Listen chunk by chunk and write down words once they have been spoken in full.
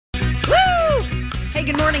Hey,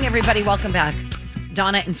 good morning, everybody. Welcome back.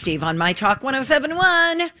 Donna and Steve on My Talk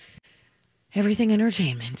 107.1. Everything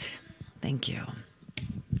Entertainment. Thank you.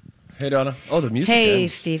 Hey, Donna. Oh, the music Hey,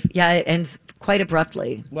 ends. Steve. Yeah, it ends quite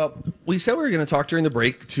abruptly. Well, we said we were going to talk during the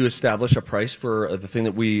break to establish a price for the thing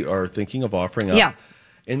that we are thinking of offering up. Yeah.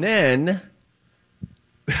 And then,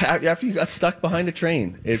 after you got stuck behind a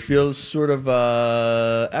train, it feels sort of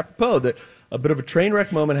apropos that a bit of a train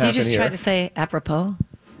wreck moment happened here. You just tried to say apropos?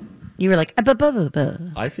 You were like, apropos.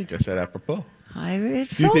 I think I said apropos. It Do you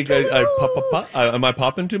felt think a little... am I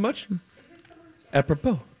popping too much?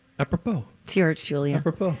 Apropos. It's yours, Julia.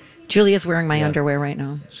 Apropos. Julia's wearing my underwear right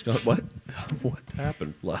now. Scott, what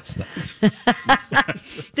happened last night?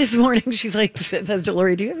 This morning, she's like, says to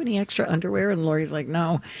Lori, do you have any extra underwear? And Lori's like,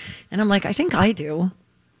 no. And I'm like, I think I do.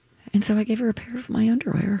 And so I gave her a pair of my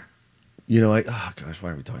underwear. You know, why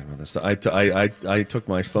are we talking about this? I took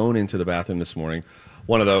my phone into the bathroom this morning.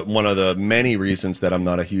 One of the many reasons that I'm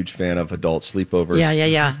not a huge fan of adult sleepovers.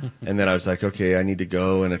 Yeah. And then I was like, okay, I need to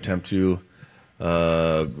go and attempt to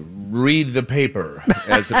read the paper,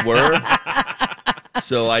 as it were.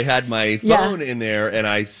 So I had my phone in there, and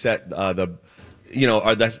I set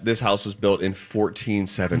this house was built in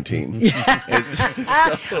 1417.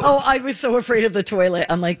 I was so afraid of the toilet.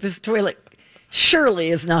 I'm like, this toilet surely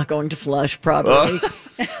is not going to flush properly.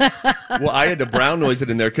 Well, I had to brown noise it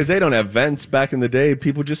in there because they don't have vents back in the day.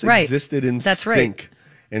 People just existed in That's stink. Right.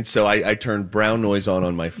 And so I turned brown noise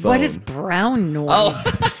on my phone. What is brown noise? Oh.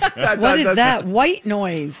 What is that? White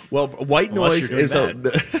noise. Well, white noise is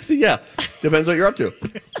depends what you're up to.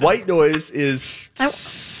 White noise is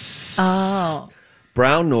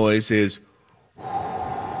brown noise is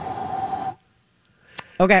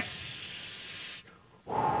okay.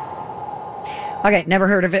 Okay, never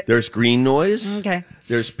heard of it. There's green noise. Okay.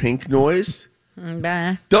 There's pink noise.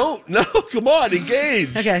 Bah. Come on,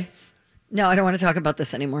 engage. Okay. No, I don't want to talk about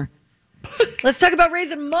this anymore. Let's talk about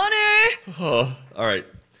raising money. Oh, all right.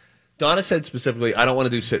 Donna said specifically, I don't want to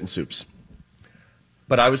do sit-and soups.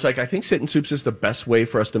 But I was like, I think sit-and soups is the best way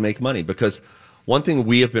for us to make money because one thing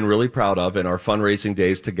we have been really proud of in our fundraising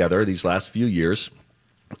days together these last few years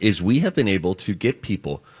is we have been able to get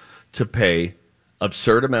people to pay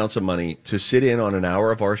absurd amounts of money to sit in on an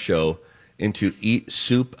hour of our show and to eat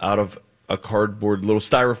soup out of a cardboard little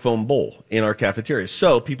styrofoam bowl in our cafeteria.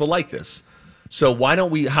 So people like this. So why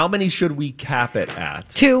don't we, how many should we cap it at?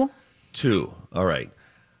 2. 2. All right.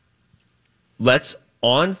 Let's,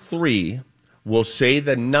 on 3, we'll say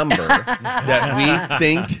the number that we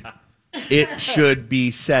think it should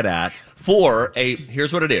be set at for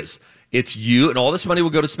here's what it is. It's you, and all this money will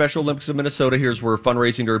go to Special Olympics of Minnesota. Here's where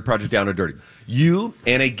fundraising during Project Down and Dirty. You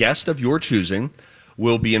and a guest of your choosing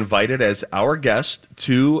will be invited as our guest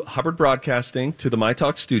to Hubbard Broadcasting, to the My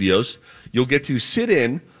Talk studios. You'll get to sit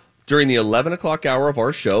in during the 11 o'clock hour of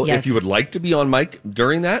our show. Yes. If you would like to be on mic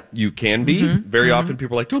during that, you can be. Very often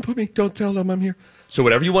people are like, don't put me, don't tell them I'm here. So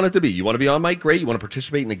whatever you want it to be. You want to be on mic, great. You want to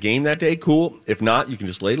participate in a game that day, cool. If not, you can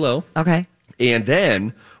just lay low. Okay. And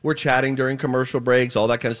then we're chatting during commercial breaks, all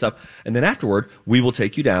that kind of stuff. And then afterward, we will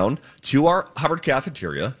take you down to our Hubbard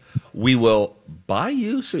cafeteria. We will buy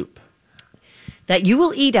you soup That you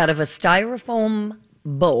will eat out of a styrofoam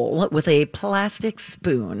bowl with a plastic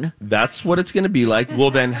spoon. That's what it's going to be like. We'll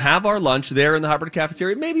then have our lunch there in the Hubbard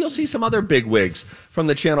cafeteria. Maybe you'll see some other big wigs from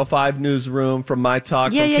the Channel 5 newsroom, from My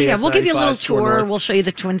Talk, Yeah. KS95, We'll give you a little tour. North. We'll show you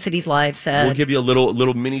the Twin Cities live set. We'll give you a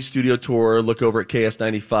little mini studio tour. Look over at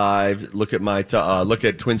KS95. Look at look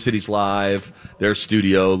at Twin Cities Live, their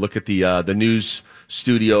studio. Look at the news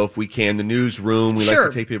studio if we can. The newsroom. We like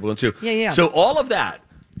to take people into. Yeah. So all of that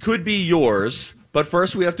could be yours. But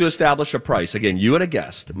first, we have to establish a price. Again, you and a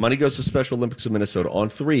guest. Money goes to Special Olympics of Minnesota. On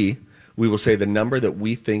 3, we will say the number that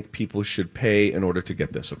we think people should pay in order to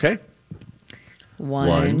get this, okay?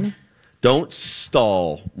 1. Don't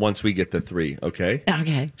stall once we get to 3, okay?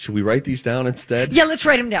 Okay. Should we write these down instead? Yeah, let's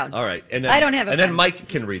write them down. All right. And then, I don't have a And then pen. Mike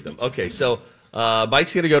can read them. Okay, so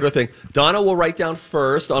Mike's going to go to a thing. Donna will write down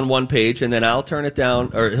first on one page, and then I'll turn it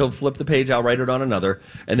down, or he'll flip the page, I'll write it on another.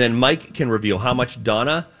 And then Mike can reveal how much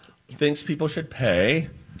Donna thinks people should pay,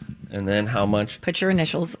 and then how much. Put your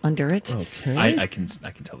initials under it. Okay. I can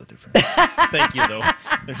tell the difference. Thank you, though.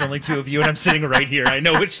 There's only 2 of you, and I'm sitting right here. I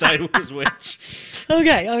know which side was which.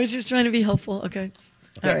 Okay, I was just trying to be helpful. Okay.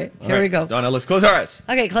 All right, here we go. Donna, let's close our eyes.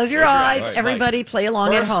 Okay, close your eyes. All right, Everybody Mike. play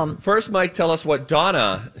along at home. First, Mike, tell us what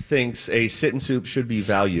Donna thinks a sit-and soup should be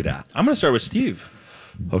valued at. I'm going to start with Steve.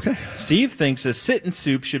 Okay. Steve thinks a sit-and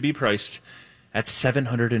soup should be priced at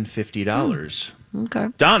 $750. Okay.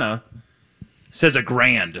 Donna says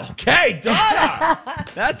 $1,000. Okay, Donna.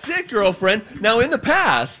 That's it, girlfriend. Now, in the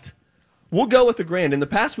past, we'll go with $1,000. In the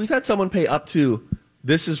past, we've had someone pay up to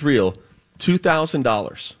this is real,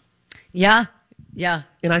 $2,000. Yeah. Yeah.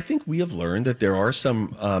 And I think we have learned that there are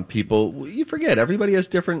some people, you forget, everybody has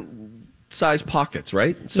different size pockets,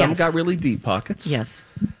 right? Some Yes. got really deep pockets. Yes.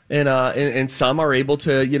 And some are able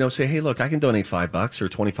to, say, hey, look, I can donate $5 or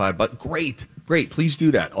 $25. Great. Please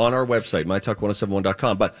do that on our website,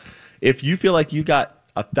 mytalk1071.com. But if you feel like you got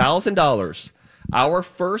 $1,000, our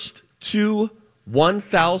first two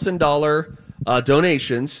 $1,000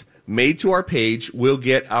 donations made to our page will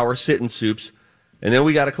get our sit-in soups. And then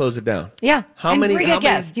we got to close it down. Yeah. How and many? Bring a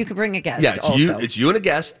guest. You could bring a guest. Yeah, it's you and a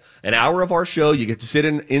guest. An hour of our show. You get to sit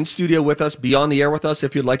in studio with us, be on the air with us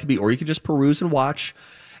if you'd like to be, or you could just peruse and watch.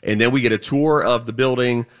 And then we get a tour of the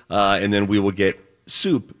building, and then we will get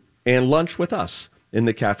soup and lunch with us in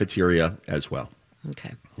the cafeteria as well.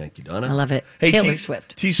 Okay. Thank you, Donna. I love it. Hey, Taylor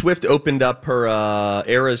Swift. T Swift opened up her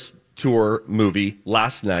Eras Tour movie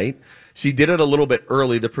last night. She did it a little bit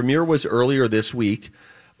early. The premiere was earlier this week,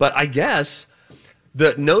 but I guess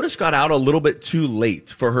the notice got out a little bit too late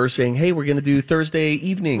for her saying, hey, we're going to do Thursday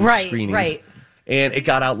evening screenings. Right. And it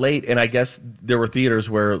got out late, and I guess there were theaters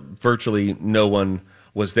where virtually no one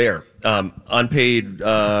was there. Unpaid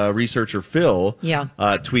researcher Phil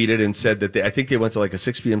tweeted and said that I think they went to like a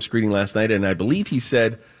 6 p.m. screening last night, and I believe he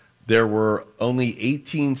said there were only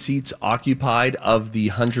 18 seats occupied of the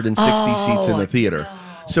 160 seats in the theater. No.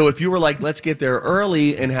 So if you were like, let's get there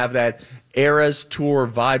early and have that Eras Tour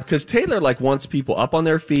vibe, because Taylor wants people up on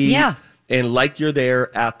their feet and like you're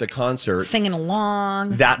there at the concert. Singing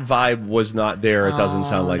along. That vibe was not there. It doesn't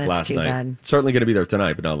sound like last night. Bad. Certainly going to be there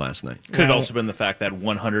tonight, but not last night. Could have also been the fact that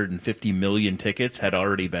 150 million tickets had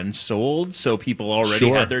already been sold, so people already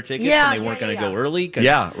had their tickets and they weren't going to go early.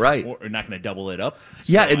 Yeah, right. We're not going to double it up.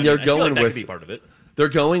 So, and they're going that with could be part of it. They're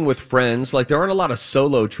going with friends. Like, there aren't a lot of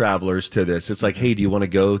solo travelers to this. It's like, hey, do you want to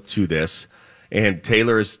go to this? And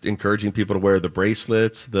Taylor is encouraging people to wear the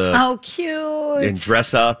bracelets, cute, and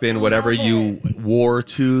dress up in whatever you wore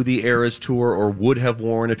to the Eras Tour or would have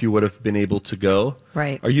worn if you would have been able to go.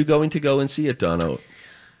 Right. Are you going to go and see it, Donna?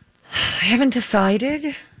 I haven't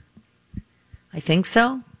decided. I think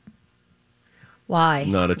so. Why?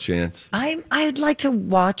 Not a chance. I'd like to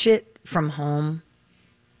watch it from home.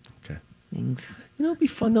 Okay. Things. It'd be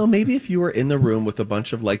fun though. Maybe if you were in the room with a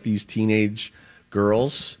bunch of these teenage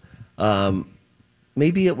girls.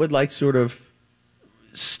 Maybe it would sort of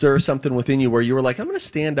stir something within you where you were like, I'm going to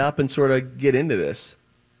stand up and sort of get into this.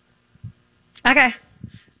 Okay.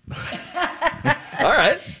 All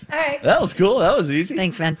right. That was cool. That was easy.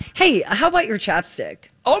 Thanks, man. Hey, how about your chapstick?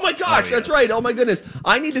 Oh, my gosh. That's right. Oh, my goodness.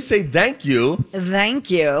 I need to say thank you. Thank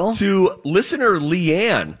you. To listener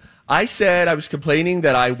Leanne. I said I was complaining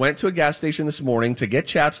that I went to a gas station this morning to get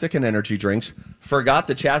chapstick and energy drinks. Forgot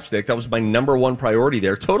the chapstick. That was my number one priority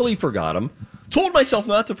there. Totally forgot them. Told myself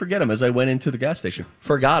not to forget them as I went into the gas station.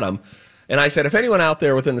 Forgot them. And I said, if anyone out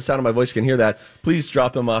there within the sound of my voice can hear that, please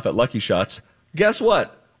drop them off at Lucky Shots. Guess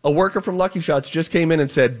what? A worker from Lucky Shots just came in and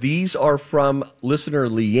said, these are from listener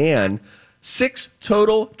Leanne. 6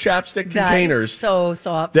 total chapstick containers so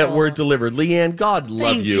thoughtful. that were delivered. Leanne, God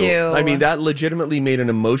love Thank you. I mean, that legitimately made it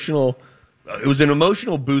was an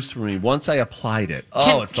emotional boost for me once I applied it. It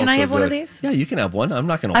felt can I so have good. one of these? Yeah, you can have one. I'm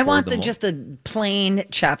not going to I want them all. just a plain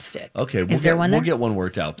chapstick. Okay, we'll get one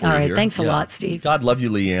worked out for all you right, here. thanks a lot, Steve. God love you,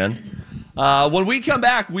 Leanne. When we come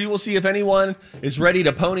back, we will see if anyone is ready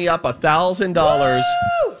to pony up $1,000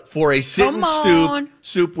 for a sit and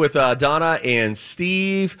soup with Donna and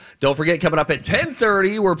Steve. Don't forget, coming up at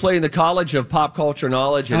 10:30, we're playing the College of Pop Culture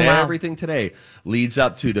Knowledge, and everything today leads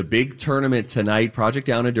up to the big tournament tonight, Project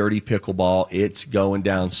Down and Dirty Pickleball. It's going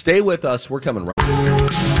down. Stay with us. We're coming right.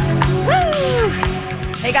 Woo!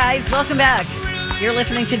 Hey guys, welcome back. You're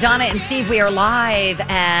listening to Donna and Steve. We are live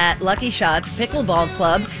at Lucky Shots Pickleball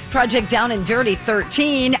Club, Project Down and Dirty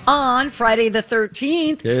 13 on Friday the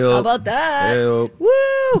 13th. Hey-o. How about that? Hey-o.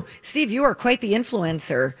 Woo! Steve, you are quite the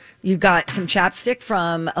influencer. You got some chapstick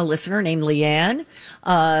from a listener named Leanne.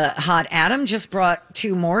 Hot Adam just brought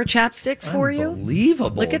 2 more chapsticks for you.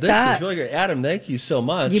 Unbelievable. Look at this that. Is really good. Adam, thank you so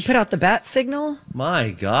much. You put out the bat signal.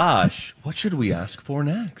 My gosh. What should we ask for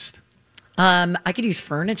next? I could use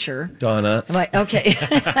furniture. Donna. I'm like, okay.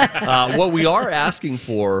 What we are asking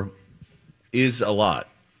for is a lot.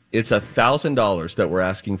 It's $1,000 that we're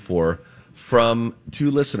asking for from 2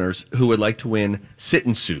 listeners who would like to win sit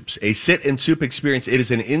and soups, a sit and soup experience. It is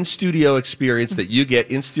an in-studio experience that you get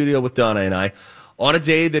in studio with Donna and I on a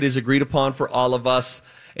day that is agreed upon for all of us.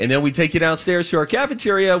 And then we take you downstairs to our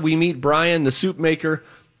cafeteria. We meet Brian, the soup maker,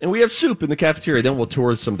 and we have soup in the cafeteria. Then we'll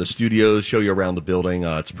tour some of the studios, show you around the building.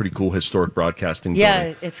 It's a pretty cool historic broadcasting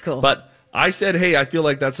building. It's cool. But I said, hey, I feel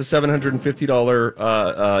like that's a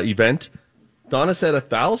 $750 event. Donna said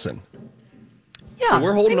 1,000. Yeah, so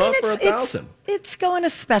we're holding on for 1,000. It's going to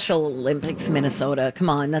Special Olympics, Minnesota. Come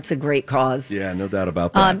on, that's a great cause. Yeah, no doubt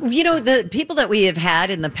about that. The people that we have had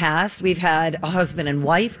in the past, we've had a husband and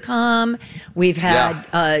wife come. We've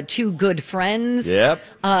had 2 good friends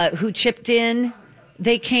who chipped in.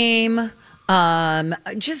 They came.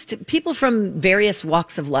 Just people from various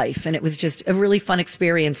walks of life, and it was just a really fun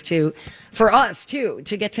experience for us to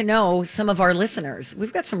get to know some of our listeners.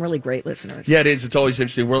 We've got some really great listeners. Yeah, it is. It's always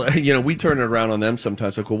interesting. We turn it around on them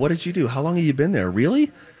sometimes. Like, well, what did you do? How long have you been there?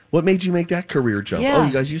 Really? What made you make that career jump? Yeah. Oh,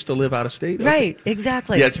 you guys used to live out of state? Okay. Right,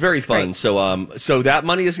 exactly. Yeah, it's very fun. Great. So that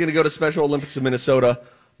money is going to go to Special Olympics of Minnesota.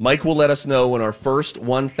 Mike will let us know when our first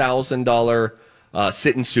 $1,000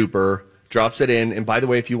 sit-in super drops it in. And by the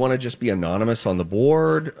way, if you want to just be anonymous on the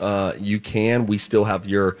board, you can. We still have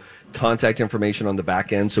your contact information on the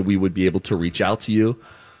back end, so we would be able to reach out to you.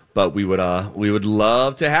 But we would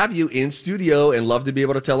love to have you in studio and love to be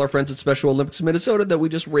able to tell our friends at Special Olympics of Minnesota that we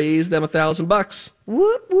just raised them $1,000.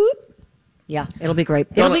 Whoop, whoop. Yeah, it'll be great.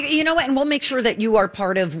 You know what? And we'll make sure that you are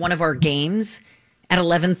part of one of our games at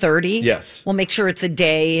 11:30. Yes. We'll make sure it's a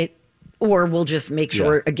day, or we'll just make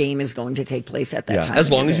sure a game is going to take place at that time. As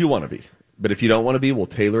long as you want to be. But if you don't want to be, we'll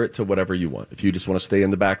tailor it to whatever you want. If you just want to stay in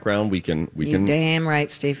the background, we can. You're damn right,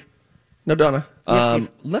 Steve. No, Donna. Yes,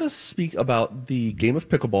 let us speak about the game of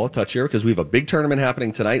pickleball touch here, because we have a big tournament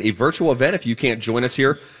happening tonight, a virtual event. If you can't join us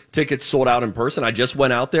here, tickets sold out in person. I just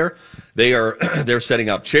went out there. They're setting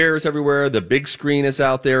up chairs everywhere. The big screen is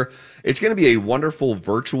out there. It's going to be a wonderful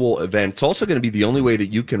virtual event. It's also going to be the only way that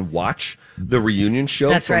you can watch the reunion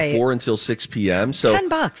show from 4 until 6 p.m. So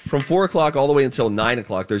 $10. From 4 o'clock all the way until 9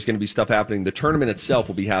 o'clock, there's going to be stuff happening. The tournament itself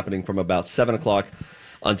will be happening from about 7 o'clock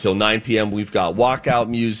until 9 p.m. We've got walkout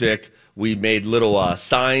music. We made little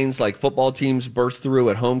signs like football teams burst through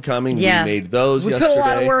at homecoming. Yeah. We made those yesterday. We put a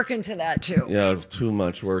lot of work into that, too. Yeah, too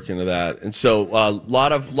much work into that. And so a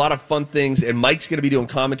lot of fun things. And Mike's going to be doing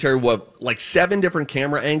commentary, like 7 different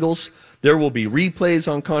camera angles. There will be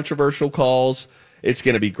replays on controversial calls. It's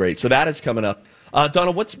going to be great. So that is coming up.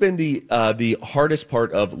 Donna, what's been the hardest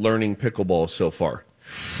part of learning pickleball so far?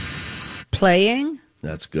 Playing.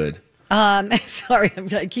 That's good. Sorry,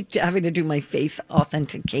 I keep having to do my face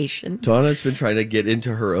authentication. Donna's been trying to get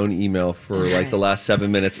into her own email for like the last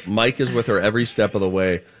 7 minutes. Mike is with her every step of the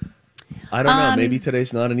way. I don't know. Maybe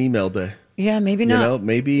today's not an email day. Yeah, maybe not. You know,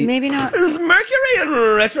 maybe not. Is Mercury in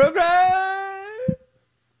retrograde?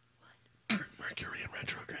 Mercury in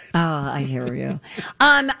retrograde. Oh, I hear you.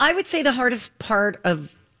 I would say the hardest part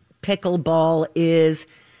of pickleball is,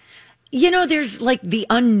 there's like the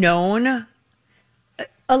unknown.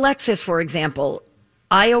 Alexis, for example,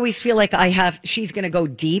 I always feel like she's going to go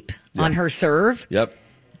deep on her serve. Yep.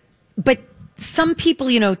 But some people,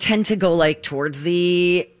 tend to go like towards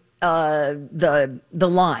the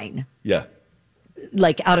line. Yeah.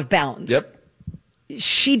 Like out of bounds. Yep.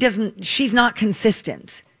 She's not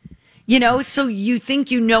consistent. So you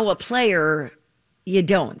think a player, you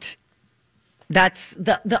don't. That's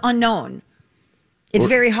the unknown. It's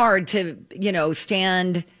very hard to,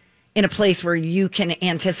 stand in a place where you can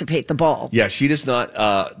anticipate the ball. Yeah, she does not.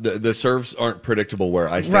 The serves aren't predictable. Where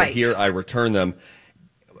I stand here, I return them,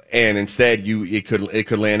 and instead, it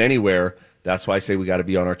could land anywhere. That's why I say we got to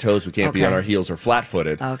be on our toes. We can't be on our heels or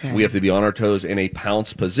flat-footed. Okay. We have to be on our toes in a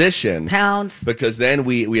pounce position. Pounce. Because then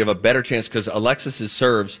we have a better chance, because Alexis's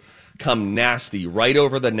serves come nasty right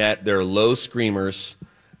over the net. They're low screamers.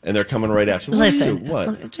 And they're coming right at you. Listen,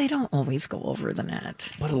 what? They don't always go over the net.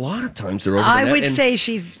 But a lot of times they're over the net. I would say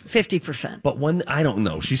she's 50%. But I don't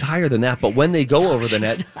know. She's higher than that. But when they go over the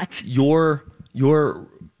net,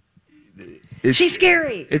 she's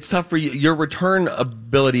scary. It's tough for you. Your return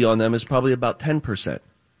ability on them is probably about 10%.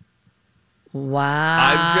 Wow.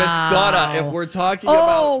 I've just got if we're talking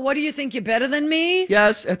about... Oh, what do you think? You're better than me?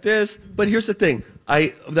 Yes, at this. But here's the thing.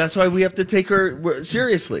 That's why we have to take her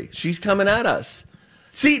seriously. She's coming at us.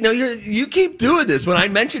 See, no, you keep doing this. When I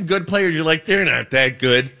mention good players, you're like, they're not that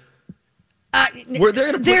good. They're going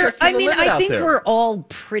to push us to the limit I out think there. we're all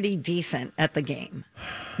pretty decent at the game.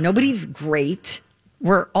 Nobody's great.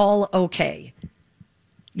 We're all okay.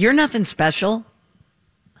 You're nothing special.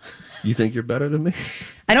 You think you're better than me?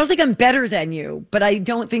 I don't think I'm better than you, but I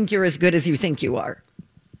don't think you're as good as you think you are.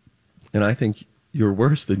 And I think you're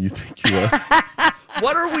worse than you think you are.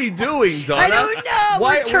 What are we doing, Donna? I don't know.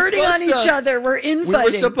 We're turning on each other. We're infighting.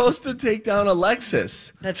 We were supposed to take down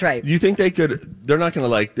Alexis. That's right. You think they could? They're not going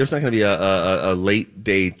to there's not going to be a late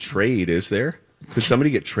day trade, is there? Could somebody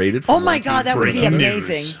get traded? Oh my God, that would be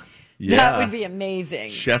amazing. Yeah. That would be amazing.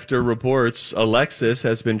 Schefter reports Alexis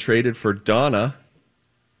has been traded for Donna.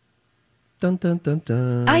 Dun, dun, dun,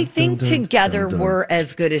 dun, I think dun, dun, together dun, dun. we're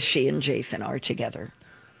as good as she and Jason are together.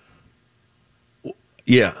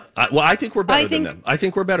 Yeah. I think we're better than them. I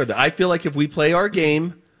think we're better than. I feel like if we play our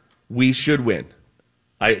game, we should win.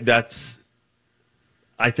 I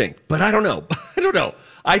think. But I don't know.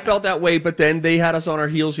 I felt that way, but then they had us on our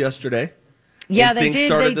heels yesterday. Yeah, things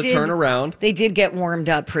started to turn around. They did get warmed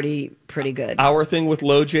up pretty good. Our thing with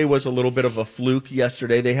Loj was a little bit of a fluke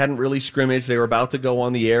yesterday. They hadn't really scrimmaged. They were about to go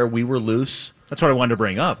on the air. We were loose. That's what I wanted to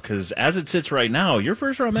bring up, because as it sits right now, your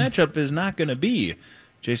first-round matchup is not going to be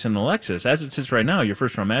Jason and Alexis. As it sits right now, your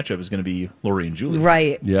first-round matchup is going to be Lori and Julie.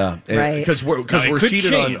 Right. Yeah. Right. Because we're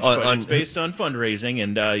seated change, on it's based on fundraising,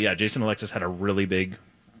 and Jason and Alexis had a really big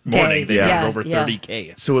morning. They made over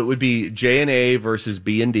 $30K. So it would be J&A versus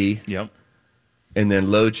B&D. Yep. And then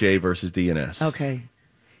Loj versus DNS. Okay.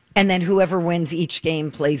 And then whoever wins each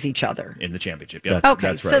game plays each other. In the championship, yeah.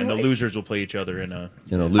 That's right. And the losers will play each other in a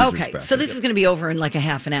losers bracket. So this is going to be over in like a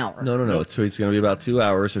half an hour. No. It's going to be about 2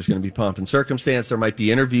 hours. There's going to be pomp and circumstance. There might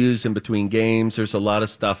be interviews in between games. There's a lot of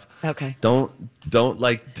stuff. Okay. Don't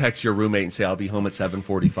like text your roommate and say, I'll be home at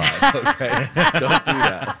 7:45. Okay. Don't do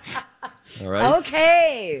that. All right.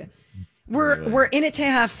 Okay. We're in it to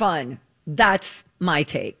have fun. That's my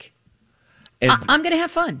take. And I'm going to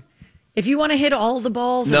have fun. If you want to hit all the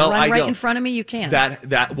balls and run right in front of me, you can.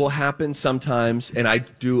 That will happen sometimes, and I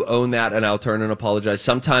do own that, and I'll turn and apologize.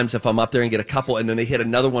 Sometimes if I'm up there and get a couple, and then they hit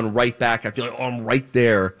another one right back, I feel like, I'm right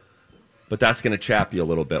there. But that's going to chap you a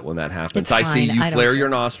little bit when that happens. It's fine. I see you I flare your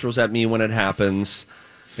nostrils at me when it happens,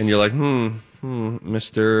 and you're like,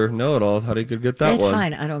 Mr. Know-It-All, how did you get that It's one? It's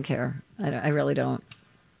fine. I don't care. I really don't.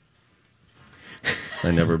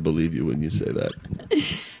 I never believe you when you say that.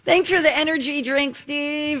 Thanks for the energy drink,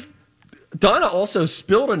 Steve. Donna also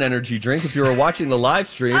spilled an energy drink if you were watching the live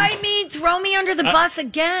stream. I mean, throw me under the bus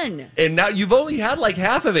again. And now you've only had like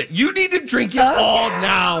half of it. You need to drink it all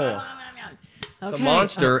now. It's a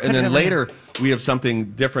monster. And then later we have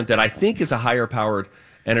something different that I think is a higher powered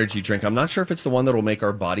energy drink. I'm not sure if it's the one that will make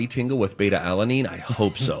our body tingle with beta-alanine. I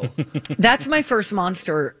hope so. That's my first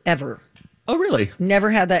Monster ever. Oh, really? Never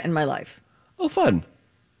had that in my life. Oh, fun.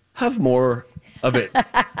 Have more of it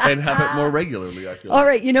and have it more regularly, I feel. All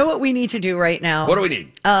right, you know what we need to do right now? What do we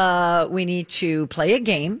need? We need to play a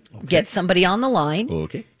game, get somebody on the line.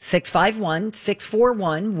 Okay.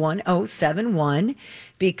 651-641-1071,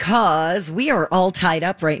 because we are all tied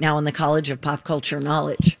up right now in the College of Pop Culture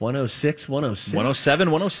Knowledge. 106, 106. 107,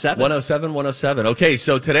 107. 107, 107. Okay,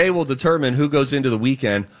 so today we'll determine who goes into the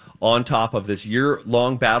weekend on top of this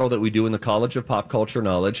year-long battle that we do in the College of Pop Culture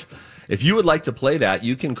Knowledge. If you would like to play that,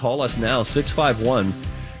 you can call us now,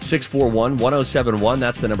 651-641-1071.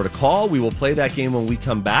 That's the number to call. We will play that game when we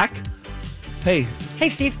come back. Hey,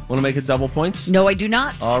 Steve. Want to make it double points? No, I do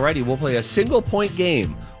not. All righty, we'll play a single-point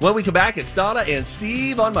game. When we come back, it's Donna and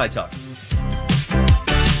Steve on My Talk.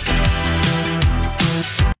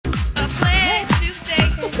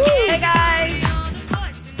 Hey, guys.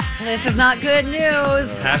 This is not good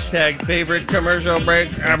news. Hashtag favorite commercial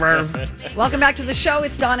break ever. Welcome back to the show.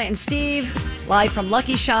 It's Donna and Steve, live from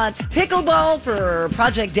Lucky Shots Pickleball for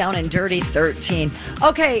Project Down and Dirty 13.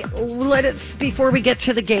 Okay, before we get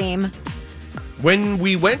to the game. When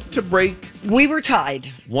we went to break, we were tied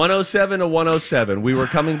 107 to 107. We were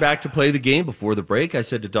coming back to play the game before the break. I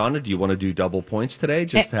said to Donna, do you want to do double points today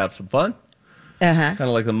just to have some fun? Kind of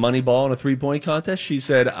like the money ball in a 3-point contest. She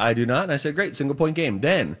said, I do not. And I said, great, single point game.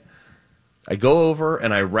 Then I go over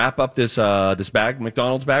and I wrap up this bag,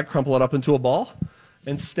 McDonald's bag, crumple it up into a ball,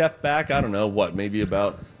 and step back, I don't know, maybe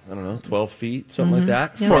about, 12 feet, something like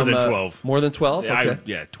that. Yeah. More than 12. More than 12? Yeah,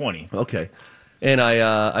 Okay. 20. Okay. And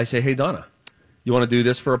I say, hey, Donna, you want to do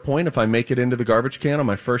this for a point? If I make it into the garbage can on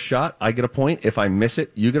my first shot, I get a point. If I miss it,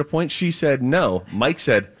 you get a point. She said no. Mike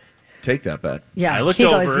said, take that bet. Yeah, I looked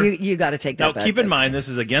over. You got to take that bet. Now, keep in mind, this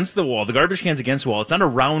is against the wall. The garbage can's against the wall. It's not a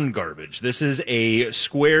round garbage. This is a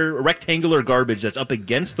square, rectangular garbage that's up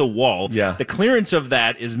against the wall. Yeah. The clearance of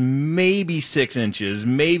that is maybe 6 inches,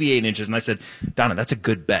 maybe 8 inches. And I said, Donna, that's a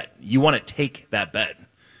good bet. You want to take that bet.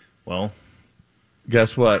 Well,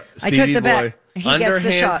 guess what? I took the bet. He gets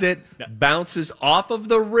the shot. Underhands it, bounces off of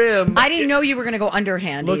the rim. I didn't know you were going to go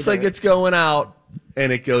underhand. Looks like it's going out,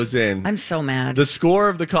 and it goes in. I'm so mad. The score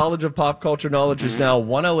of the College of Pop Culture Knowledge is now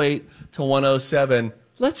 108 to 107.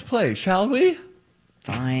 Let's play, shall we?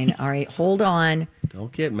 Fine. All right. Hold on.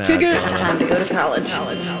 Don't get mad. It's time to go to college.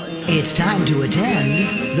 It's time to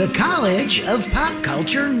attend the College of Pop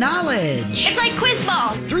Culture Knowledge. It's like quiz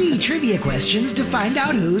ball. 3 trivia questions to find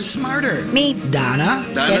out who's smarter. Me. Donna.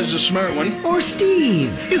 Donna's a smart one. Or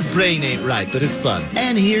Steve. His brain ain't right, but it's fun.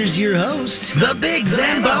 And here's your host, the Big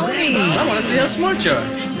Zamboni. I want to see how smart you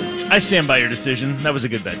are. I stand by your decision. That was a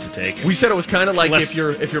good bet to take. We said it was kind of like Less-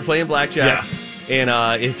 if you're playing blackjack, and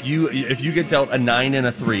if you get dealt a 9 and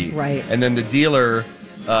a 3, right, and then the dealer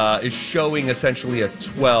is showing essentially a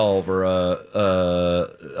 12 or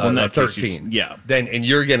a 13, then and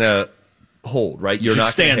you're gonna hold, right? You're should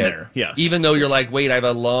not stand gonna hit, there. Yes, even though you're like, wait, I have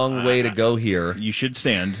a long way to go here. You should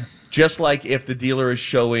stand. Just like if the dealer is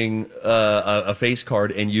showing a face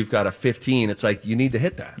card and you've got a 15, it's like you need to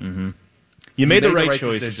hit that. Mm-hmm. You made the right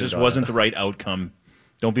choice. Decision, it just wasn't the right outcome.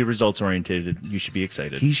 Don't be results oriented. You should be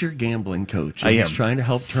excited. He's your gambling coach. And I am. He's trying to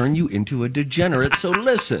help turn you into a degenerate. So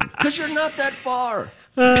listen, because you're not that far.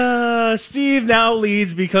 Steve now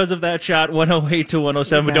leads because of that shot, 108 to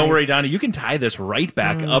 107. But don't worry, Donna, you can tie this right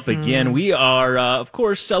back up again. We are, of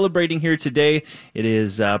course, celebrating here today. It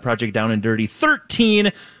is Project Down and Dirty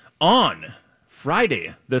 13 on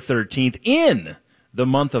Friday the 13th in the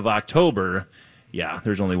month of October. Yeah,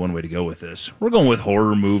 there's only one way to go with this. We're going with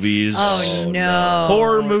horror movies. Oh, no.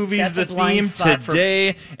 Horror movies, That's the a blind theme spot for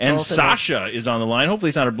today. And both of Sasha is on the line. Hopefully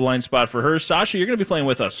it's not a blind spot for her. Sasha, you're going to be playing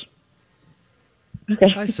with us. Okay.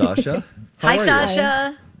 Hi, Sasha. Hi, are you?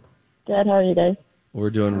 Sasha. Good. How are you guys? We're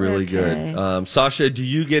doing really Okay. good. Sasha, do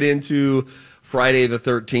you get into Friday the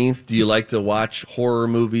 13th? Do you like to watch horror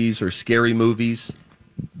movies or scary movies?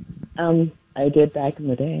 I did back in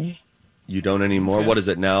the day. You don't anymore? Okay. What is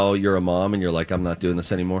it now? You're a mom and you're like, I'm not doing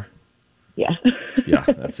this anymore? Yeah. Yeah,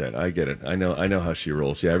 that's it. I get it. I know how she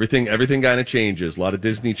rolls. Yeah, everything kind of changes. A lot of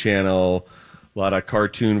Disney Channel, a lot of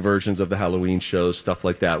cartoon versions of the Halloween shows, stuff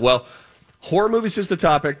like that. Well, horror movies is the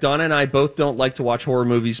topic. Donna and I both don't like to watch horror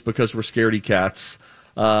movies because we're scaredy cats.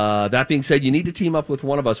 That being said, you need to team up with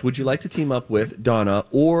one of us. Would you like to team up with Donna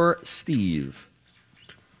or Steve?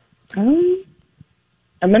 I'm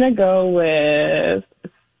going to go with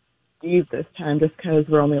Steve this time just because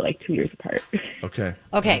we're only like 2 years apart. Okay.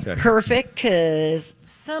 Okay, perfect, because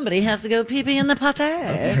somebody has to go pee-pee in the potty.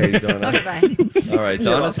 Okay, Donna. Okay, bye. All right,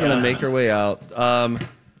 Donna's going to make her way out.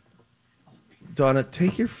 Donna,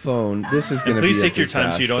 take your phone. This is going to be Please a take your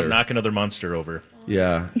time so you don't disaster. knock another monster over.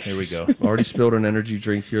 Yeah. Here we go. Already spilled an energy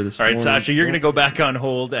drink here this All right, morning. Sasha, you're going to go back on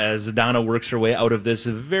hold as Donna works her way out of this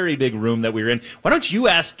very big room that we're in. Why don't you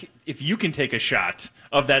ask if you can take a shot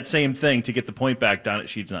of that same thing to get the point back? Donna,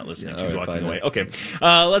 she's not listening. Yeah, She's all right, walking bye away. now. Okay,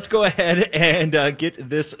 let's go ahead and get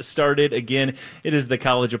this started. Again, it is the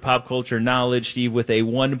College of Pop Culture Knowledge, Steve, with a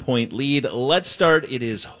 1-point lead. Let's start. It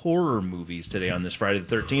is horror movies today on this Friday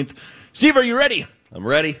the 13th. Steve, are you ready? I'm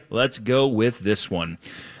ready. Let's go with this one.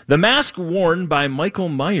 The mask worn by Michael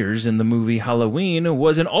Myers in the movie Halloween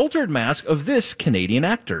was an altered mask of this Canadian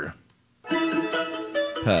actor.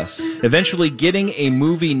 Pass. Eventually getting a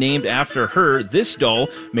movie named after her, this doll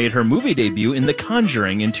made her movie debut in The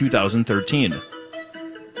Conjuring in 2013.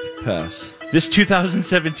 Pass. This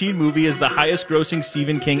 2017 movie is the highest grossing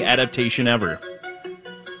Stephen King adaptation ever.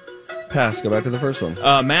 Pass. Go back to the first one.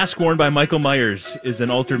 Mask worn by Michael Myers is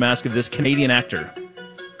an altered mask of this Canadian actor.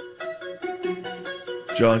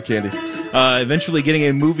 John Candy. Eventually getting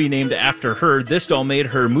a movie named after her, this doll made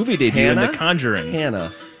her movie debut in Hannah? The Conjuring.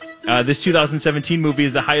 Hannah. This 2017 movie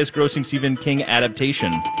is the highest grossing Stephen King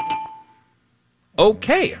adaptation.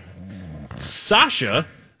 Okay. Sasha,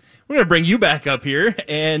 we're going to bring you back up here.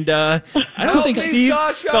 And I don't think me, Steve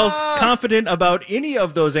Sasha! felt confident about any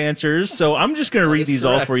of those answers. So I'm just going to read is these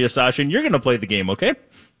all correct. for you, Sasha, and you're going to play the game, okay?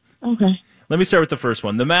 Okay. Let me start with the first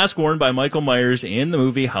one. The mask worn by Michael Myers in the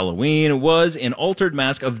movie Halloween was an altered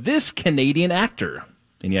mask of this Canadian actor.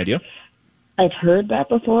 Any idea? I've heard that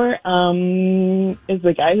before. Is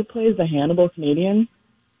the guy who plays the Hannibal Canadian?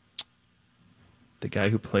 The guy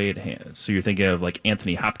who played... So you're thinking of like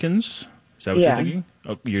Anthony Hopkins? Is that what you're Yeah. thinking?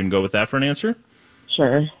 Oh, you're going to go with that for an answer?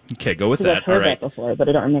 Sure. Okay, go with 'Cause that. I've heard All right. that before, but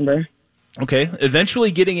I don't remember. Okay. Eventually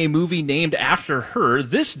getting a movie named after her,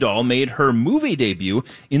 this doll made her movie debut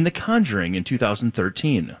in The Conjuring in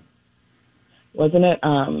 2013. Wasn't it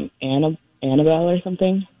Annabelle or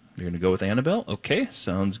something? You're going to go with Annabelle? Okay,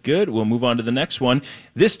 sounds good. We'll move on to the next one.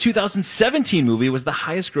 This 2017 movie was the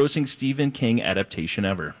highest grossing Stephen King adaptation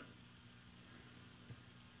ever.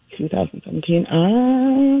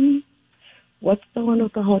 2017. What's the one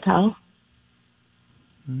with the hotel?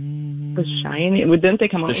 The Shining. Didn't they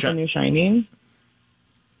come out with a new Shining?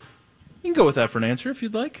 You can go with that for an answer if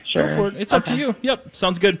you'd like. Sure. Go for it. It's up to you. Yep,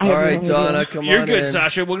 sounds good. All right, Donna, come You're on good, in.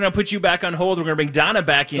 Sasha. We're going to put you back on hold. We're going to bring Donna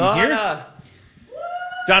back in here. Donna.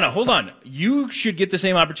 Donna, hold on. You should get the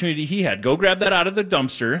same opportunity he had. Go grab that out of the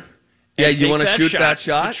dumpster. Yeah, and you take want to shoot that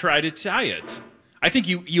shot? to try to tie it. I think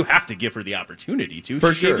you have to give her the opportunity to.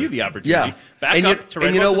 For she sure. gave you the opportunity. Yeah. Back and up to right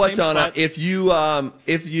and you know about the what, same Donna? spot. If you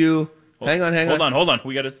hang on. Hold on.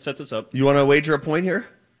 We got to set this up. You want to wager a point here?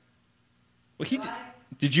 Well,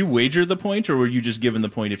 Did you wager the point, or were you just given the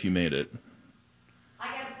point if you made it? I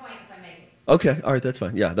get a point if I make it. Okay, all right, that's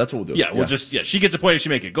fine. Yeah, that's what we'll do. Yeah, she gets a point if she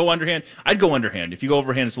make it. Go underhand. I'd go underhand. If you go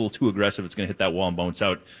overhand, it's a little too aggressive. It's going to hit that wall and bounce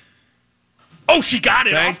out. Oh, she got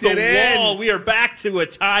it off the wall. We are back to a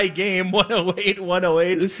tie game,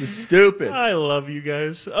 108-108. This is stupid. I love you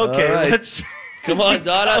guys. Okay, right. let's... Come on,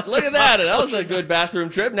 Donna. Look at that. That was a good bathroom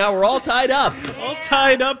trip. Now we're all tied up. All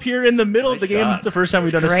tied up here in the middle of the game. shot. It's the first time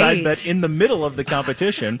we've done a side bet in the middle of the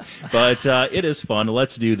competition. But it is fun.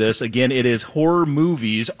 Let's do this. Again, it is horror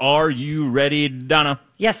movies. Are you ready, Donna?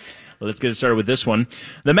 Yes. Well, let's get started with this one.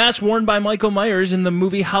 The mask worn by Michael Myers in the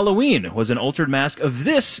movie Halloween was an altered mask of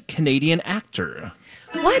this Canadian actor.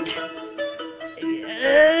 What?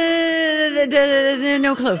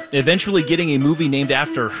 No clue. Eventually getting a movie named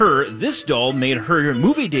after her, this doll made her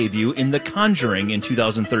movie debut in The Conjuring in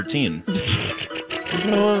 2013.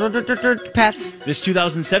 Pass. This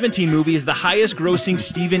 2017 movie is the highest grossing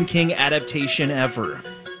Stephen King adaptation ever.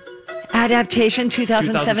 Adaptation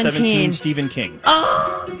 2017. Stephen King.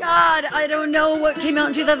 Oh, God. I don't know what came out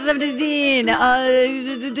in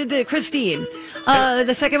 2017. Christine.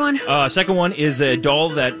 The second one? Second one is a doll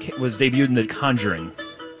that was debuted in The Conjuring.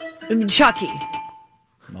 Chucky.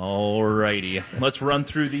 Alrighty. Let's run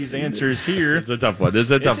through these answers here. It's a tough one. This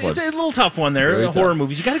is a tough one. It's a little tough one there. Very Horror tough.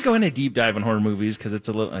 movies. You got to go in a deep dive on horror movies because it's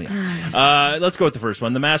a little... let's go with the first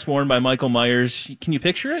one. The mask worn by Michael Myers. Can you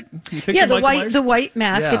picture it? Can you picture Yeah, Michael Myers? the white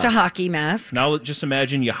mask. Yeah. It's a hockey mask. Now just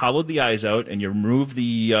imagine you hollowed the eyes out and you remove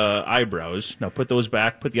the eyebrows. Now put those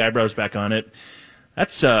back. Put the eyebrows back on it.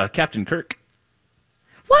 That's Captain Kirk.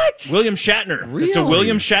 What? William Shatner. It's a Really?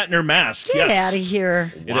 William Shatner mask. Get Yes. out of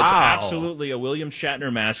here. It is absolutely a William Shatner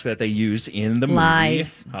mask that they use in the movie.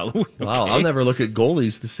 Lies. Halloween. Wow, Okay. I'll never look at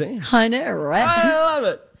goalies the same. I know, right? I love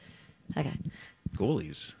it. Okay.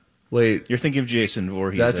 Goalies. Wait, You're thinking of Jason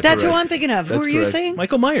Voorhees. That's That's who correct. I'm thinking of. Who That's are you correct. saying?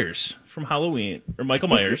 Michael Myers from Halloween. Or Michael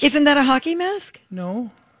Myers. Isn't that a hockey mask? No.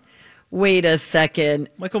 Wait a second.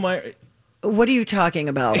 Michael Myers. What are you talking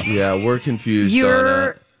about? yeah, we're confused.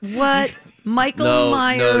 You're Donna. what? Michael No,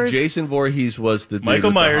 Myers. Jason Voorhees was the dude Michael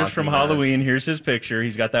with the Myers hockey from mask. Halloween. Here's his picture.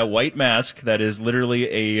 He's got that white mask that is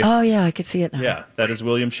literally a... Oh yeah, I could see it now. yeah, that is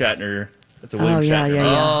William Shatner. That's a William yeah, Shatner. yeah,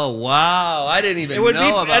 mask. yeah. Oh, wow. I didn't even It would know be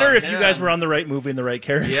about better if him. you guys were on the right movie and the right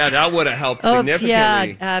character. Yeah, that would have helped Oops, significantly.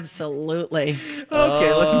 yeah, absolutely.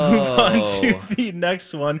 Okay, let's move on Oh. to the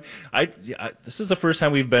next one. This is the first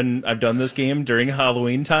time I've done this game during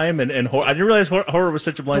Halloween time, and I didn't realize horror was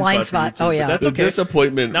such a blind Blind spot. spot. For you two, Oh, yeah. but that's The okay.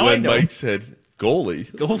 disappointment Now I when know. Mike said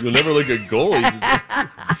goalie. Goalie. You'll never look at goalies.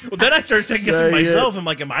 Well, then I started second guessing Yeah, myself. I'm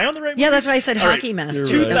like, am I on the right? Yeah, movie? that's why I said All right. hockey mask. You're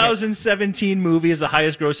too. right. 2017 movie is the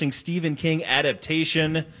highest grossing Stephen King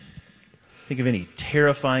adaptation. Think of any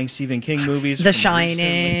terrifying Stephen King movies. The from Shining.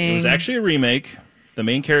 recently. It was actually a remake. The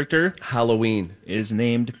main character Halloween. is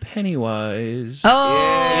named Pennywise.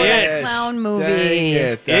 Oh, Yes. that clown movie. Dang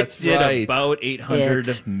it. That's it did right. about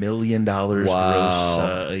 $800 million gross.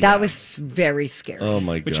 Wow. Yeah. That was very scary. Oh,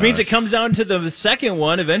 my God. Which means it comes down to the second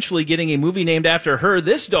one, eventually getting a movie named after her.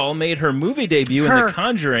 This doll made her movie debut in Her. The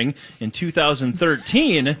Conjuring in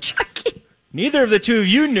 2013. Chucky. Neither of the two of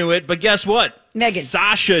you knew it, but guess what? Megan.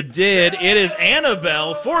 Sasha did. It is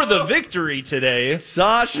Annabelle for the victory today.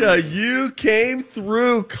 Sasha, you came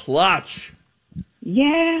through clutch.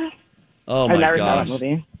 Yeah. Oh, I've my never saw gosh. that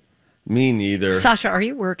movie. Me neither. Sasha, are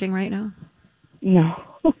you working right now? No.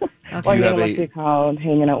 Well, I You mean, have what's a- it called?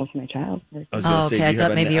 Hanging out with my child. I was going Oh, to say, okay, I do you thought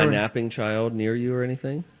have maybe a you were- napping child near you or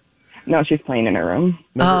anything? No, she's playing in her room.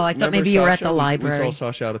 I thought maybe you were at Sasha? the library. We saw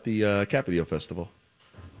Sasha out at the Cat Video Festival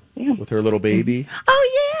Yeah. with her little baby.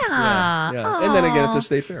 Oh, yeah. Yeah. And then again at Aw. the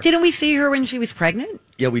State Fair. Didn't we see her when she was pregnant?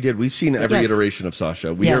 Yeah, we did. We've seen every Yes. iteration of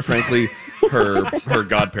Sasha. We are, Yes. frankly, her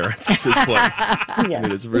godparents at this point. Yeah. I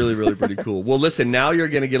mean, it's really, really pretty cool. Well, listen, now you're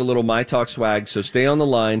going to get a little My Talk swag, so stay on the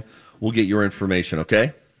line. We'll get your information,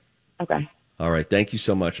 okay? Okay. All right. Thank you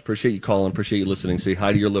so much. Appreciate you calling. Appreciate you listening. Say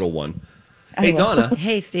hi to your little one. I Hey, will. Donna,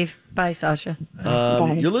 Hey, Steve. Bye, Sasha.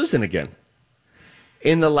 Bye. you're losing again.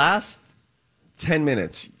 In the last 10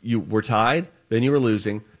 minutes, you were tied, then you were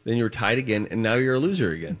losing, then you were tied again, and now you're a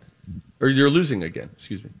loser again. Or you're losing again.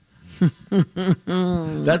 Excuse me.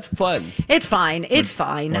 That's fun. It's fine. It's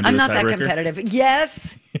fine. wanna do I'm the not that tiebreaker? competitive.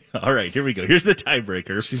 Yes. All right, here we go. Here's the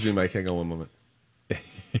tiebreaker. Excuse me, Mike. Hang on one moment.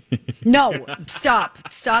 No. Stop.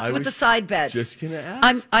 Stop I with was the side bets. just gonna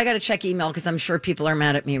ask. I got to check email because I'm sure people are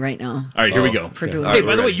mad at me right now. All right, here we Oh, go. For okay. doing All Hey, right,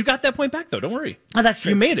 by the we're way, ready. you got that point back, though. Don't worry. Oh, that's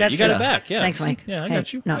true. You made it. That's You got true. it back. Yeah. Thanks, Mike. Yeah, I Hey,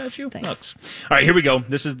 got you. I Nux, got you. thanks. Nux. All right, here we go.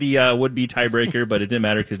 This is the would-be tiebreaker, but it didn't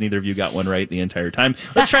matter because neither of you got one right the entire time.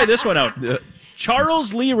 Let's try this one out.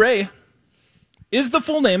 Charles Lee Ray is the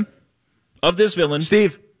full name of this villain.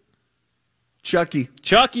 Steve.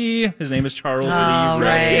 Chucky. His name is Charles Lee.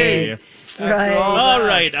 Right. Right. All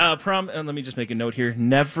right. Let me just make a note here.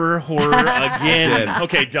 Never horror again.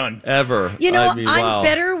 Okay, done. Ever. I'm wow.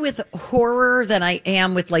 better with horror than I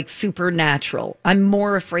am with like supernatural. I'm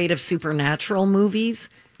more afraid of supernatural movies.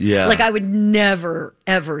 Yeah. Like I would never,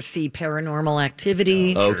 ever see Paranormal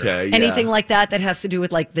Activity. Okay. Yeah. Anything like that has to do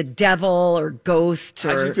with like the devil or ghosts.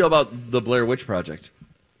 How did you feel about the Blair Witch Project?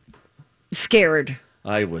 Scared.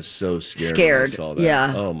 I was so scared when I saw that.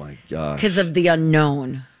 Yeah. Oh, my gosh. Because of the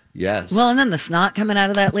unknown. Yes. Well, and then the snot coming out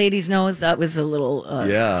of that lady's nose, that was a little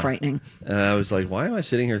frightening. And I was like, why am I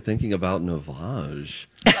sitting here thinking about Navage?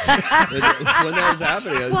 When that was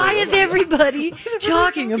happening. Why is everybody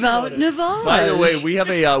talking about Navage? By the way, we have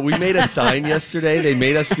we made a sign yesterday. They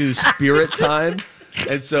made us do spirit time.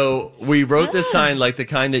 And so we wrote this sign like the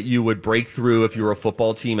kind that you would break through if you were a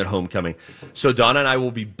football team at homecoming. So Donna and I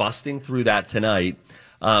will be busting through that tonight.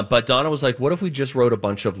 But Donna was like, what if we just wrote a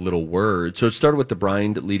bunch of little words? So it started with the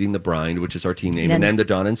Brind leading the Brind, which is our team name, and then the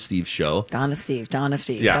Donna and Steve show. Donna Steve.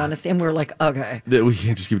 Yeah. And we're like, okay. We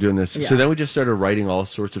can't just keep doing this. Yeah. So then we just started writing all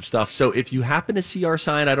sorts of stuff. So if you happen to see our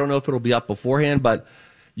sign, I don't know if it'll be up beforehand, but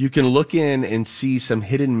you can look in and see some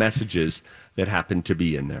hidden messages that happen to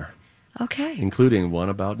be in there. Okay. Including one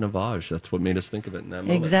about Navage. That's what made us think of it in that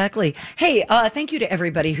moment. Exactly. Hey, thank you to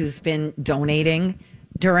everybody who's been donating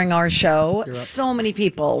during our show. So many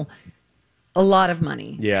people, a lot of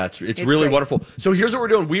money. Yeah, it's really great. wonderful. So here's what we're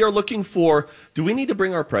doing. We are looking for, do we need to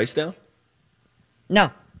bring our price down?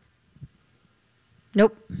 No.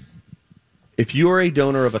 Nope. If you are a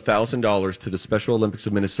donor of $1,000 to the Special Olympics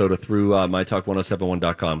of Minnesota through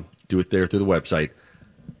mytalk1071.com, do it there through the website,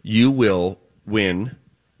 you will win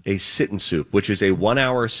a sit-and soup, which is a 1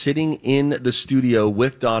 hour sitting in the studio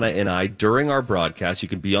with Donna and I during our broadcast. You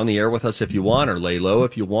can be on the air with us if you want or lay low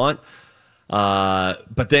if you want.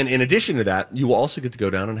 But then in addition to that, you will also get to go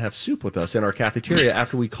down and have soup with us in our cafeteria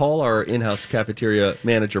after we call our in-house cafeteria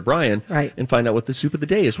manager, Brian, and find out what the soup of the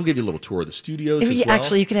day is. We'll give you a little tour of the studios as well.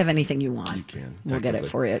 Actually, you can have anything you want. You can. We'll get it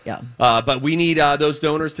for you, yeah. But we need those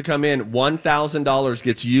donors to come in. $1,000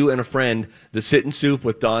 gets you and a friend the sit and soup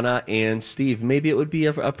with Donna and Steve. Maybe it would be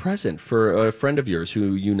a present for a friend of yours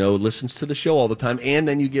who you know listens to the show all the time, and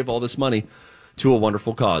then you give all this money to a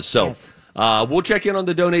wonderful cause. So yes. We'll check in on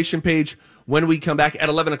the donation page. When we come back at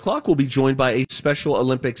 11 o'clock, we'll be joined by a Special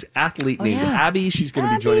Olympics athlete named Abby. She's going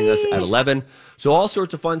to be joining us at 11. So all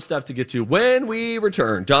sorts of fun stuff to get to when we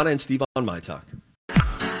return. Donna and Steve on My Talk.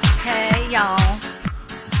 Hey, y'all.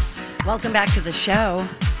 Welcome back to the show.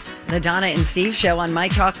 The Donna and Steve show on My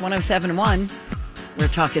Talk 107.1, where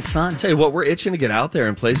talk is fun. Tell you what, we're itching to get out there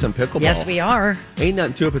and play some pickleball. Yes, we are. Ain't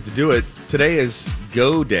nothing to it but to do it. Today is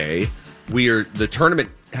go day. The tournament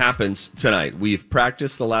happens tonight. We've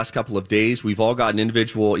practiced the last couple of days. We've all gotten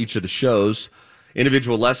each of the shows,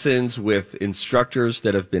 individual lessons with instructors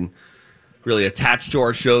that have been really attached to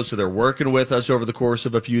our show. So they're working with us over the course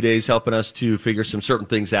of a few days, helping us to figure some certain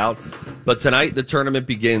things out. But tonight, the tournament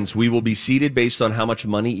begins. We will be seated based on how much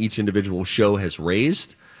money each individual show has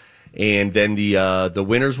raised. And then the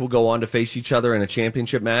winners will go on to face each other in a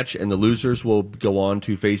championship match, and the losers will go on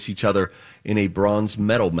to face each other in a bronze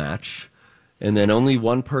medal match. And then only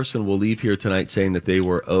one person will leave here tonight saying that they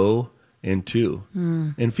were 0-2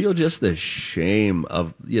 and feel just the shame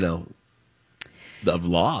of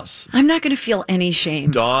loss. I'm not going to feel any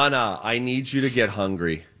shame. Donna, I need you to get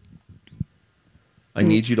hungry. I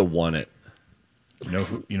need you to want it.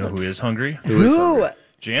 You know who is hungry? Who is hungry?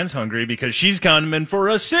 Jan's hungry because she's coming for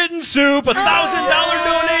a sit and soup, $1,000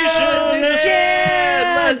 donation.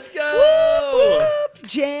 Jan! Let's go!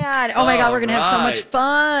 Jan. Oh my God, we're going to have so much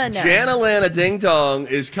fun. Jan Alana Ding Dong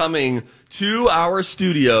is coming to our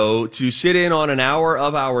studio to sit in on an hour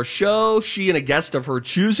of our show. She and a guest of her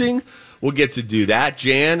choosing will get to do that.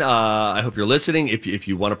 Jan, I hope you're listening. If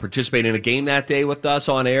you want to participate in a game that day with us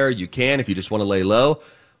on air, you can. If you just want to lay low,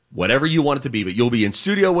 whatever you want it to be. But you'll be in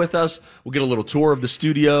studio with us. We'll get a little tour of the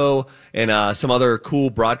studio and some other cool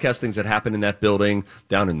broadcast things that happen in that building,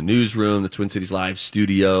 down in the newsroom, the Twin Cities Live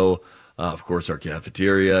studio, of course, our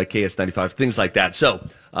cafeteria, KS95, things like that. So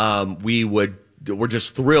we're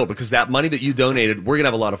just thrilled because that money that you donated, we're going to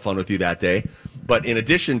have a lot of fun with you that day. But in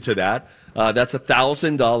addition to that, that's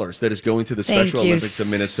 $1,000 that is going to the Special Olympics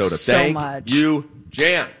of Minnesota. Thank you,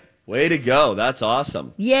 Jan. Way to go. That's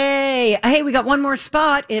awesome. Yay. Hey, we got one more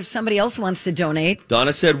spot if somebody else wants to donate.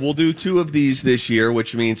 Donna said we'll do 2 of these this year,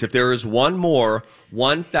 which means if there is one more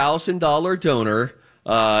 $1,000 donor,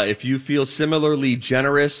 if you feel similarly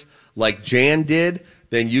generous like Jan did,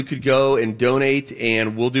 then you could go and donate,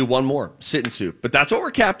 and we'll do one more, Sit and Soup. But that's what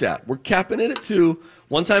we're capped at. We're capping it at 2.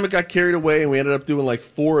 One time it got carried away, and we ended up doing like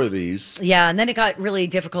 4 of these. Yeah, and then it got really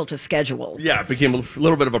difficult to schedule. Yeah, it became a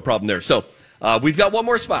little bit of a problem there. So we've got one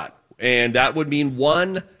more spot, and that would mean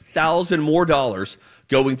 $1,000 more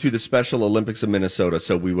going to the Special Olympics of Minnesota.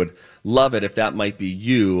 So we would love it if that might be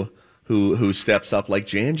you who steps up like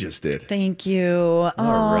Jan just did. Thank you.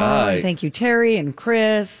 All right. And thank you, Terry and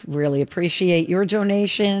Chris. Really appreciate your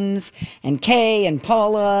donations. And Kay and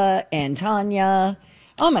Paula and Tanya.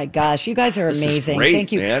 Oh my gosh, you guys are amazing. Great,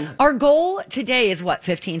 thank you. man. Our goal today is what,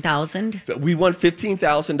 15,000? We want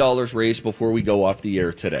 $15,000 raised before we go off the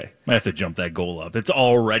air today. I have to jump that goal up. It's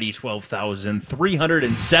already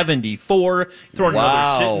 12,374. Throwing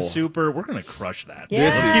another sit and super. We're going to crush that. Yeah.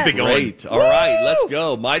 Let's keep it going. Great. All right, let's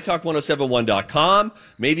go. MyTalk1071.com.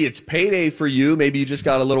 Maybe it's payday for you. Maybe you just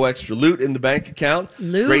got a little extra loot in the bank account.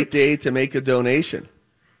 Loot. Great day to make a donation.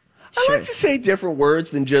 I like to say different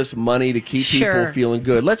words than just money to keep people feeling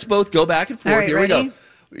good. Let's both go back and forth. All right, Here ready?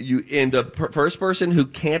 we go. And the first person who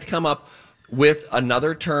can't come up with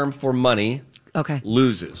another term for money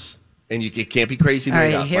loses. And it can't be crazy. All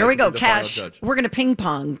right, here we go. The Cash. final judge. We're going to ping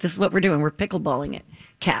pong. This is what we're doing. We're pickleballing it.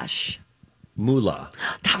 Cash. Moolah.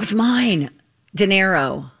 That was mine.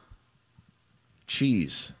 Dinero.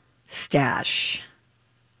 Cheese. Stash.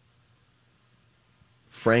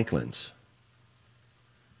 Franklin's.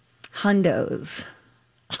 Hundos.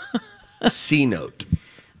 C-note.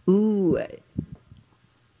 Ooh.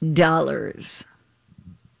 Dollars.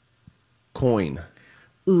 Coin.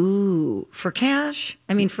 Ooh. For cash?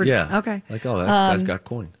 I mean, for. Yeah. Okay. Like, oh, that guy's got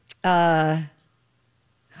coin. Oh,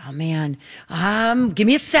 man. Give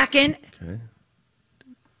me a second. Okay.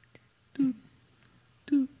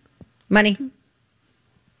 Money.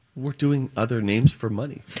 We're doing other names for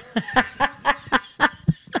money.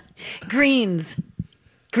 Greens.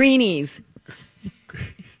 Greenies.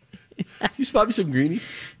 You spot me some greenies?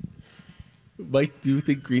 Mike, do you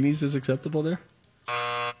think greenies is acceptable there?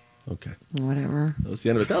 Okay. Whatever. That was the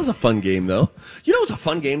end of it. That was a fun game, though. You know, it was a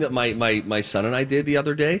fun game that my son and I did the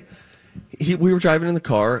other day. We were driving in the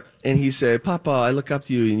car, and he said, Papa, I look up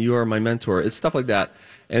to you, and you are my mentor. It's stuff like that.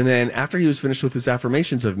 And then after he was finished with his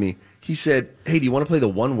affirmations of me, he said, hey, do you want to play the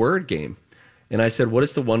one-word game? And I said, what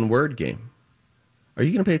is the one-word game? Are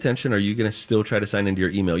you going to pay attention, or are you going to still try to sign into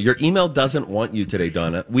your email? Your email doesn't want you today,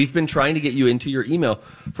 Donna. We've been trying to get you into your email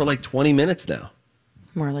for like 20 minutes now.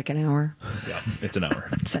 More like an hour. Yeah, it's an hour.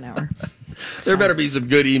 It's an hour. There better be some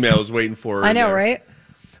good emails waiting for her. I know, there. right?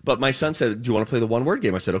 But my son said, do you want to play the one-word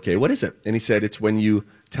game? I said, okay, what is it? And he said, it's when you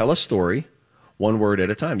tell a story one word at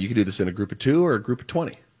a time. You can do this in a group of 2 or a group of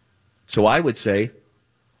 20. So I would say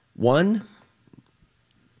one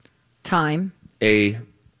Time. A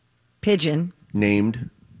Pigeon. named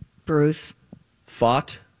Bruce.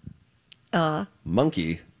 fought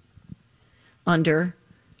monkey Under.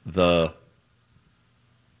 the...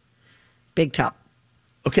 Big top.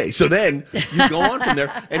 Okay, so then you go on from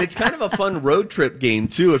there, and it's kind of a fun road trip game,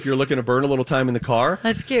 too, if you're looking to burn a little time in the car.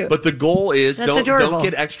 That's cute. But the goal is That's don't adorable.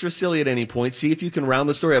 get extra silly at any point. See if you can round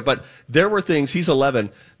the story up. But there were things, he's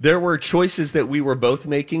 11, there were choices that we were both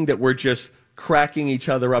making that were just cracking each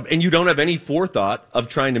other up. And you don't have any forethought of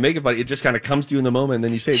trying to make it funny. It just kind of comes to you in the moment, and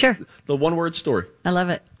then you say Sure. it's the one-word story. I love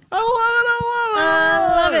it. I love it, I love it.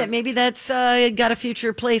 I love it. Maybe that's got a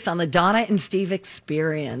future place on the Donna and Steve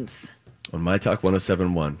experience. On My Talk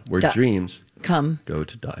 107.1, where dreams Come. go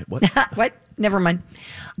to die. What? What? Never mind.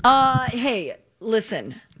 Hey,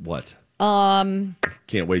 listen. What?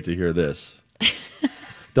 Can't wait to hear this.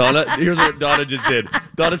 Donna, here's what Donna just did.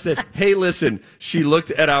 Donna said, hey, listen. She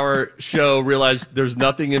looked at our show, realized there's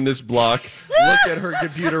nothing in this block, looked at her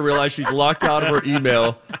computer, realized she's locked out of her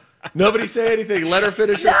email. Nobody say anything. Let her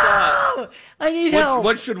finish her thought. Oh, I need help.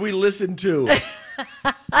 What should we listen to?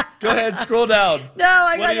 Go ahead, scroll down. No,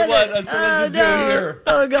 I What got do you want us to listen to here?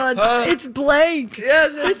 Oh, God. Huh? It's blank.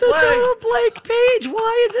 Yes, it's a blank. total blank page.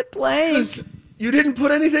 Why is it blank? You didn't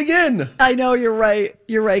put anything in. I know, you're right.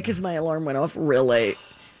 You're right, because my alarm went off real late.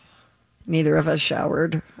 Neither of us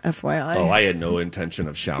showered, FYI. Oh, I had no intention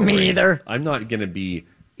of showering. Me either. I'm not going to be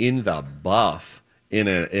in the buff in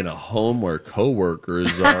a home where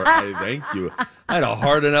coworkers are. I thank you. I had a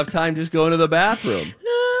hard enough time just going to the bathroom.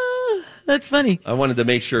 That's funny. I wanted to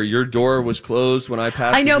make sure your door was closed when I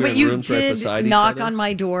passed. I know, through but in you rooms right did beside each knock other. on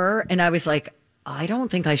my door, and I was like, I don't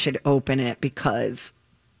think I should open it because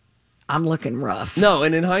I'm looking rough. No,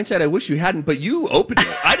 and in hindsight, I wish you hadn't, but you opened it.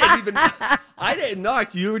 I didn't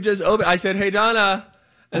knock. You were just open. I said, hey, Donna.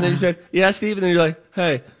 And then you said, yeah, Steve. And then you're like,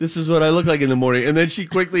 hey, this is what I look like in the morning. And then she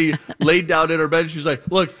quickly laid down in her bed. And she was like,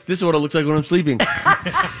 look, this is what it looks like when I'm sleeping.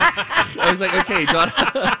 I was like, okay, Donna,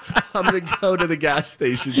 I'm going to go to the gas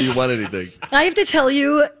station. Do you want anything? I have to tell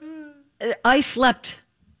you, I slept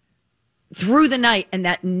through the night, and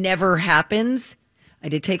that never happens. I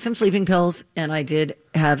did take some sleeping pills, and I did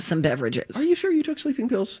have some beverages. Are you sure you took sleeping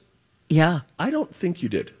pills? Yeah. I don't think you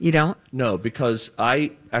did. You don't? No, because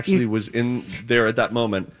I actually was in there at that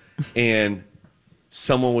moment, and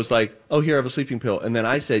someone was like, oh, here, I have a sleeping pill. And then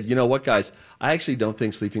I said, you know what, guys, I actually don't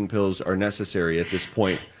think sleeping pills are necessary at this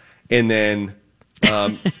point. And then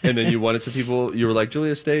you wanted some people, you were like,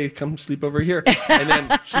 Julia, stay, come sleep over here. And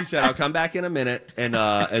then she said, I'll come back in a minute. And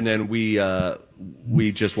then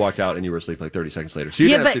we just walked out, and you were asleep like 30 seconds later. So you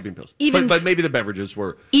didn't have sleeping pills. But maybe the beverages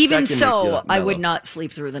were. Even so, I would not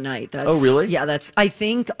sleep through the night. Oh, really? Yeah, I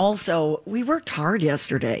think also, we worked hard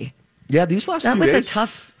yesterday. Yeah, these last 2 days. That was a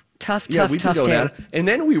tough day. And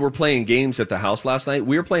then we were playing games at the house last night.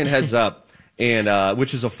 We were playing Heads Up, and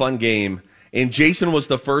which is a fun game. And Jason was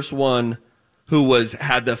the first one who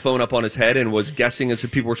had the phone up on his head and was guessing as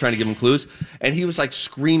if people were trying to give him clues. And he was like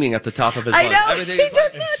screaming at the top of his lungs. I know.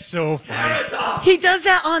 It's so funny. He does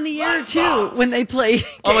that on the air, too, when they play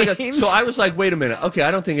games. Oh, my God. So I was like, wait a minute. Okay,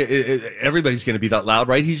 I don't think everybody's going to be that loud,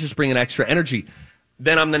 right? He's just bringing extra energy.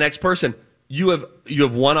 Then I'm the next person. You have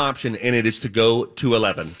one option, and it is to go to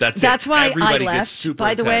 11. That's why Everybody I gets left. super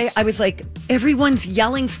By the way, intense. I was like, everyone's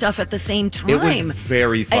yelling stuff at the same time. It was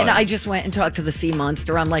very fun. And I just went and talked to the sea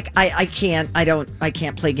monster. I'm like, I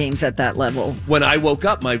can't play games at that level. When I woke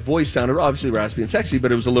up, my voice sounded obviously raspy and sexy,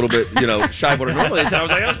 but it was a little bit, shy of what it normally is. And I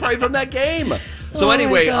was like, that's probably from that game. So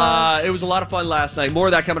anyway, it was a lot of fun last night. More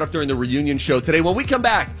of that coming up during the reunion show today. When we come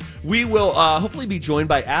back, we will hopefully be joined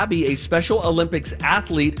by Abby, a Special Olympics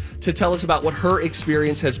athlete, to tell us about what her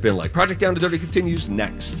experience has been like. Project Down to Dirty continues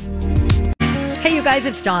next. Hey, you guys,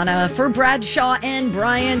 it's Donna for Bradshaw and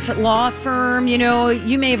Bryant Law Firm.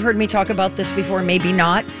 You may have heard me talk about this before, maybe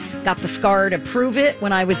not. Got the scar to prove it.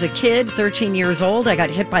 When I was a kid, 13 years old, I got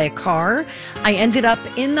hit by a car. I ended up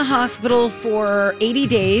in the hospital for 80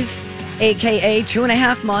 days, aka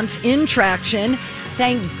 2.5 months in traction.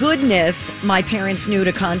 Thank goodness my parents knew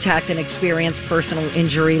to contact an experienced personal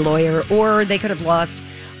injury lawyer, or they could have lost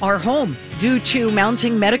our home due to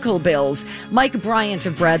mounting medical bills. Mike Bryant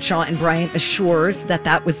of Bradshaw and Bryant assures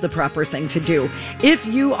that was the proper thing to do. If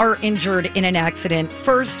you are injured in an accident,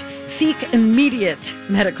 first, seek immediate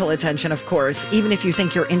medical attention, of course. Even if you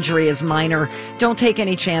think your injury is minor, don't take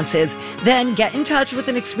any chances. Then get in touch with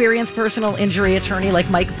an experienced personal injury attorney like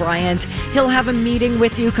Mike Bryant. He'll have a meeting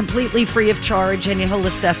with you completely free of charge, and he'll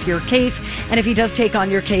assess your case. And if he does take on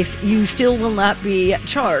your case, you still will not be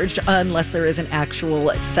charged unless there is an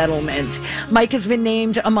actual settlement. Mike has been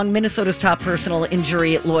named among Minnesota's top personal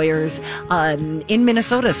injury lawyers in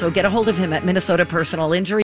Minnesota, so get a hold of him at Minnesota Personal Injury.